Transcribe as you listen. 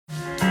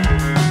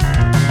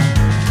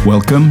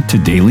Welcome to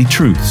Daily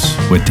Truths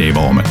with Dave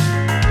Allman.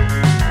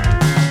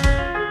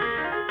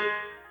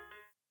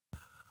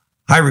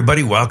 Hi,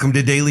 everybody. Welcome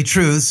to Daily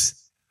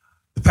Truths.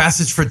 The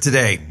passage for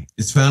today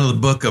is found in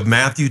the book of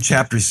Matthew,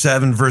 chapter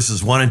 7,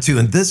 verses 1 and 2.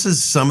 And this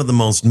is some of the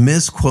most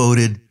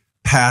misquoted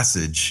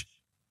passage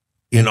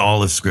in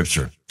all of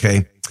Scripture,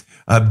 okay?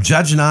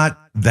 Judge not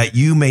that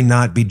you may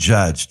not be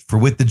judged. For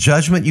with the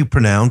judgment you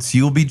pronounce,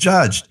 you will be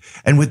judged.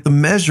 And with the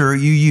measure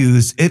you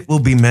use, it will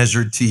be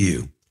measured to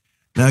you.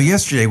 Now,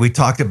 yesterday we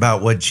talked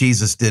about what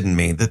Jesus didn't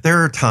mean, that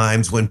there are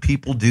times when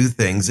people do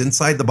things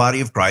inside the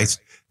body of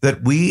Christ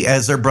that we,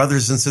 as their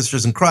brothers and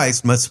sisters in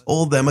Christ, must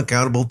hold them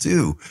accountable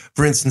to.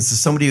 For instance, if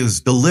somebody who's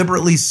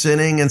deliberately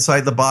sinning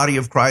inside the body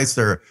of Christ,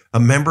 they're a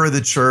member of the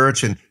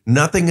church and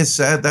nothing is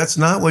said, that's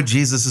not what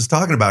Jesus is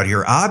talking about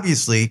here.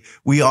 Obviously,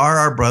 we are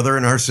our brother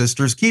and our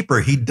sister's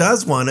keeper. He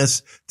does want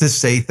us to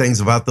say things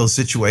about those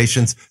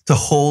situations to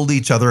hold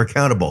each other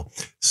accountable.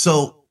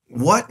 So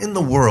what in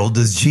the world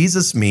does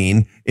Jesus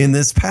mean in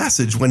this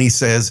passage when he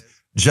says,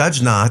 judge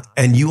not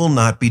and you will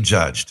not be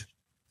judged?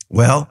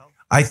 Well,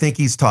 I think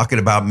he's talking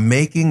about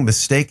making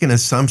mistaken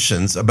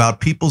assumptions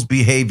about people's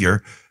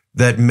behavior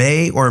that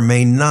may or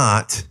may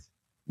not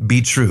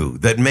be true,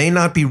 that may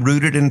not be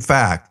rooted in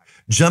fact,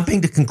 jumping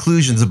to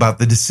conclusions about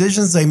the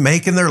decisions they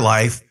make in their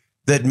life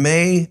that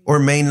may or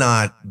may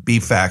not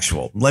be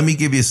factual. Let me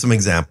give you some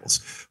examples.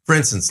 For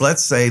instance,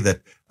 let's say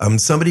that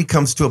somebody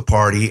comes to a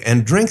party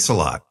and drinks a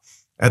lot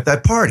at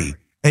that party,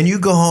 and you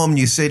go home and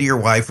you say to your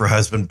wife or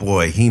husband,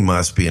 boy, he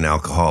must be an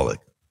alcoholic.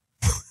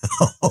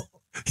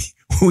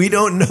 We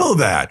don't know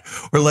that.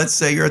 Or let's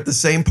say you're at the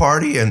same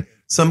party and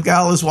some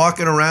gal is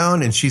walking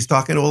around and she's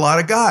talking to a lot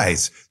of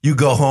guys. You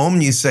go home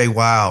and you say,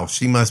 wow,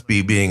 she must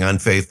be being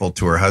unfaithful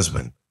to her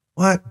husband.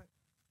 What?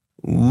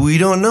 We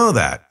don't know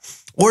that.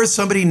 Or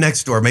somebody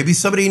next door, maybe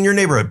somebody in your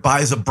neighborhood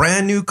buys a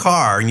brand new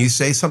car and you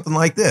say something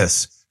like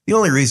this. The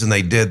only reason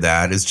they did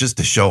that is just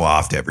to show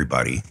off to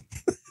everybody.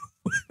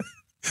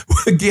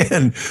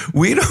 Again,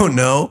 we don't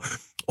know.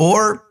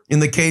 Or in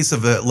the case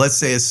of, let's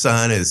say his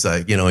son is,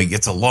 he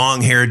gets a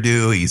long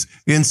hairdo. He's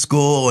in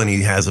school and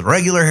he has a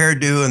regular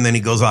hairdo, and then he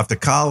goes off to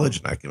college,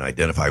 and I can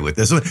identify with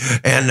this one,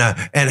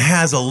 and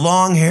has a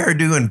long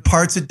hairdo and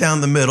parts it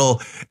down the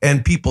middle.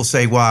 And people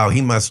say, wow,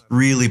 he must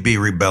really be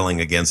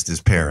rebelling against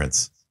his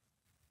parents.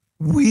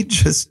 We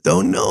just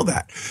don't know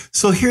that.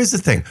 So here's the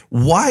thing.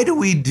 Why do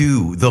we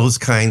do those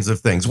kinds of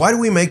things? Why do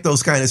we make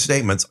those kind of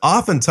statements?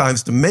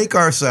 Oftentimes to make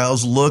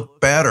ourselves look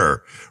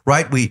better,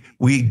 right?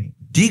 We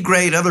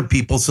degrade other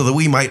people so that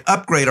we might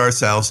upgrade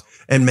ourselves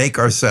and make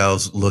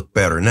ourselves look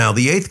better. Now,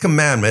 the 8th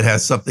commandment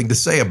has something to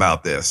say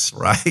about this,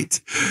 right?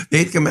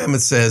 The 8th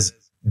commandment says,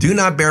 do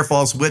not bear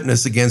false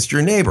witness against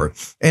your neighbor.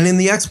 And in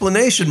the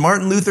explanation,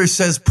 Martin Luther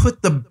says,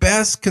 put the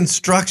best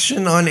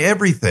construction on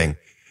everything.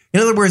 In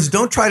other words,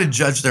 don't try to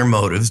judge their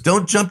motives.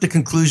 Don't jump to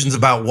conclusions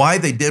about why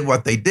they did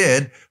what they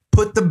did.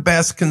 Put the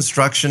best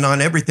construction on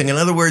everything. In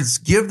other words,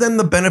 give them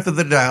the benefit of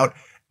the doubt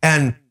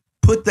and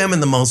put them in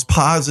the most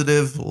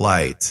positive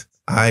light.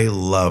 I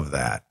love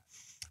that.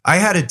 I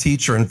had a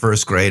teacher in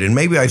first grade, and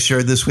maybe I've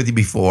shared this with you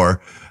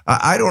before.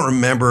 I don't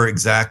remember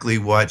exactly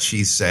what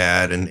she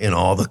said in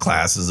all the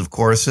classes. Of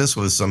course, this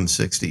was some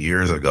 60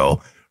 years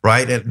ago,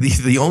 right? And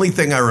the only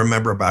thing I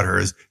remember about her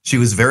is she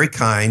was very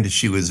kind.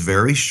 She was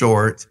very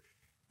short.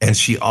 And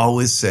she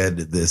always said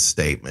this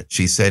statement.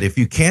 She said, if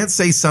you can't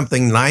say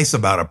something nice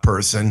about a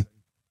person,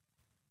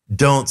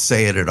 don't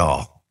say it at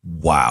all.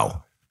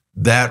 Wow.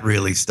 That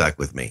really stuck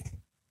with me.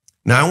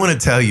 Now, I want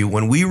to tell you,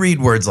 when we read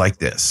words like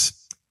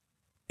this,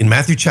 in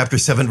Matthew chapter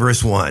 7,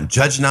 verse 1,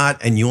 judge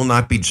not and you will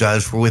not be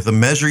judged, for with the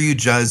measure you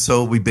judge,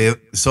 so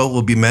it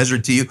will be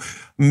measured to you.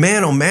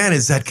 Man, oh man,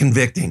 is that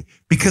convicting,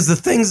 because the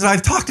things that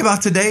I've talked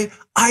about today,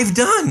 I've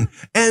done,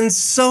 and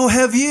so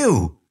have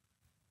you.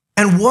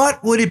 And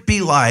what would it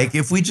be like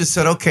if we just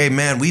said, okay,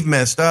 man, we've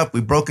messed up.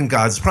 We've broken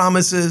God's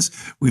promises.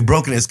 We've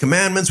broken his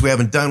commandments. We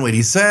haven't done what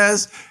he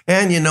says.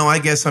 And, I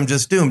guess I'm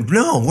just doomed.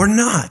 No, we're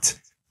not.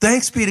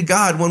 Thanks be to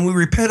God when we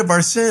repent of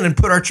our sin and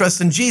put our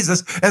trust in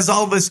Jesus, as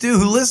all of us do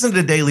who listen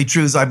to Daily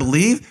Truths, I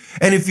believe.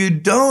 And if you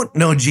don't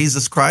know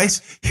Jesus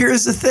Christ,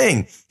 here's the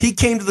thing. He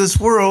came to this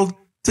world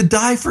to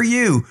die for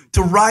you,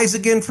 to rise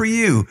again for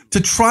you,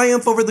 to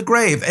triumph over the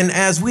grave. And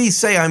as we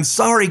say, I'm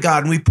sorry,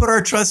 God, and we put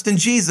our trust in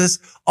Jesus,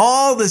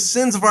 all the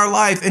sins of our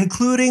life,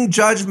 including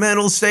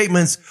judgmental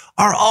statements,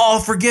 are all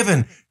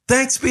forgiven.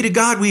 Thanks be to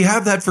God, we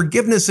have that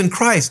forgiveness in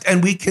Christ,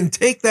 and we can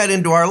take that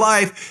into our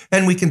life,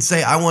 and we can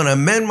say, I want to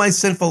amend my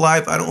sinful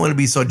life. I don't want to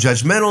be so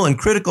judgmental and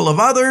critical of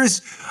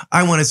others.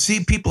 I want to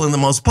see people in the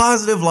most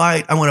positive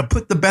light. I want to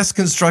put the best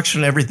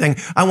construction in everything.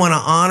 I want to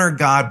honor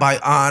God by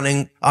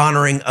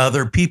honoring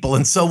other people.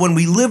 And so when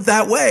we live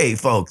that way,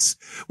 folks,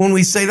 when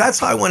we say, that's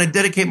how I want to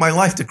dedicate my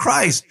life to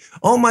Christ,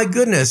 oh my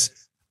goodness,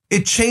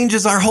 it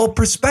changes our whole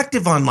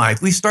perspective on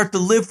life. We start to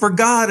live for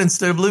God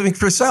instead of living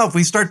for self.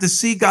 We start to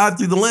see God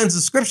through the lens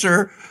of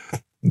Scripture.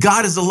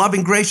 God is a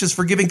loving, gracious,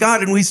 forgiving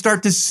God, and we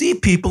start to see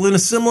people in a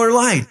similar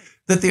light,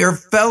 that they are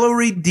fellow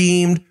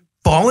redeemed,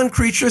 fallen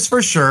creatures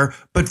for sure,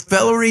 but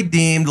fellow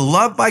redeemed,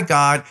 loved by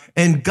God,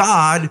 and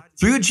God,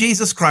 through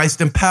Jesus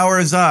Christ,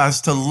 empowers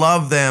us to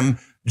love them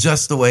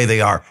just the way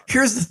they are.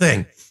 Here's the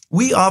thing.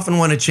 We often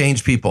want to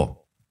change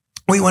people.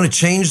 We want to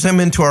change them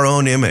into our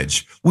own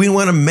image. We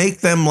want to make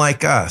them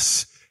like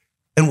us.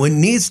 And what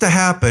needs to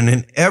happen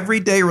in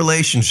everyday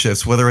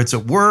relationships, whether it's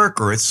at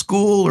work or at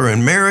school or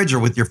in marriage or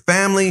with your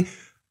family,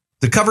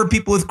 to cover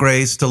people with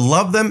grace, to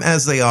love them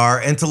as they are,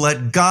 and to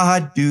let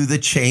God do the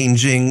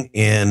changing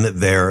in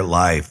their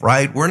life,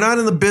 right? We're not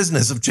in the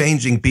business of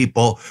changing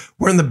people.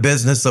 We're in the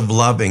business of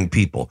loving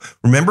people.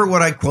 Remember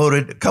what I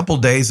quoted a couple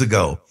days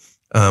ago.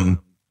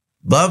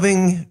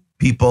 Loving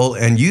people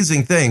and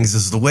using things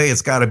is the way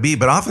it's got to be.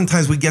 But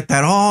oftentimes we get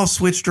that all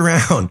switched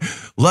around.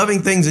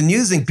 Loving things and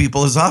using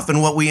people is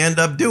often what we end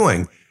up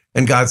doing.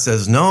 And God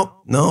says,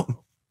 nope.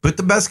 Put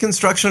the best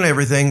construction on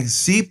everything.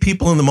 See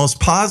people in the most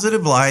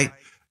positive light.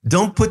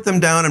 Don't put them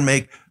down and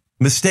make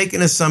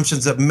mistaken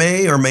assumptions that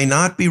may or may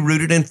not be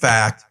rooted in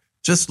fact.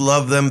 Just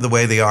love them the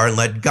way they are and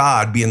let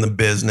God be in the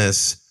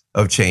business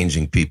of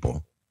changing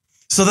people.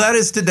 So that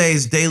is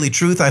today's Daily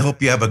Truth. I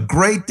hope you have a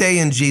great day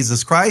in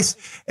Jesus Christ.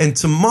 And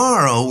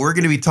tomorrow we're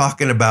going to be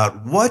talking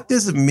about what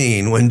does it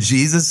mean when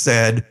Jesus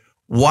said,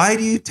 why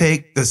do you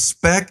take the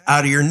speck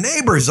out of your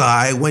neighbor's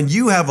eye when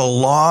you have a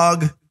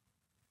log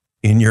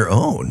in your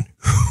own?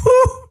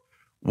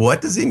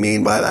 What does he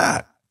mean by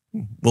that?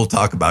 We'll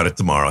talk about it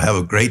tomorrow. Have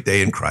a great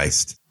day in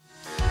Christ.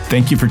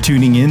 Thank you for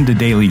tuning in to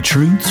Daily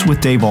Truths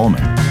with Dave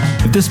Allman.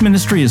 If this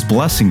ministry is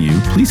blessing you,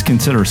 please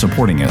consider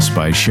supporting us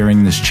by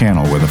sharing this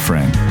channel with a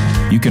friend.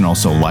 You can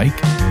also like,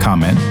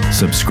 comment,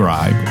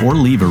 subscribe, or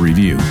leave a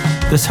review.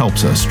 This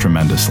helps us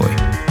tremendously.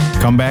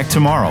 Come back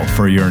tomorrow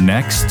for your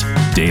next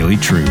Daily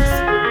Truth.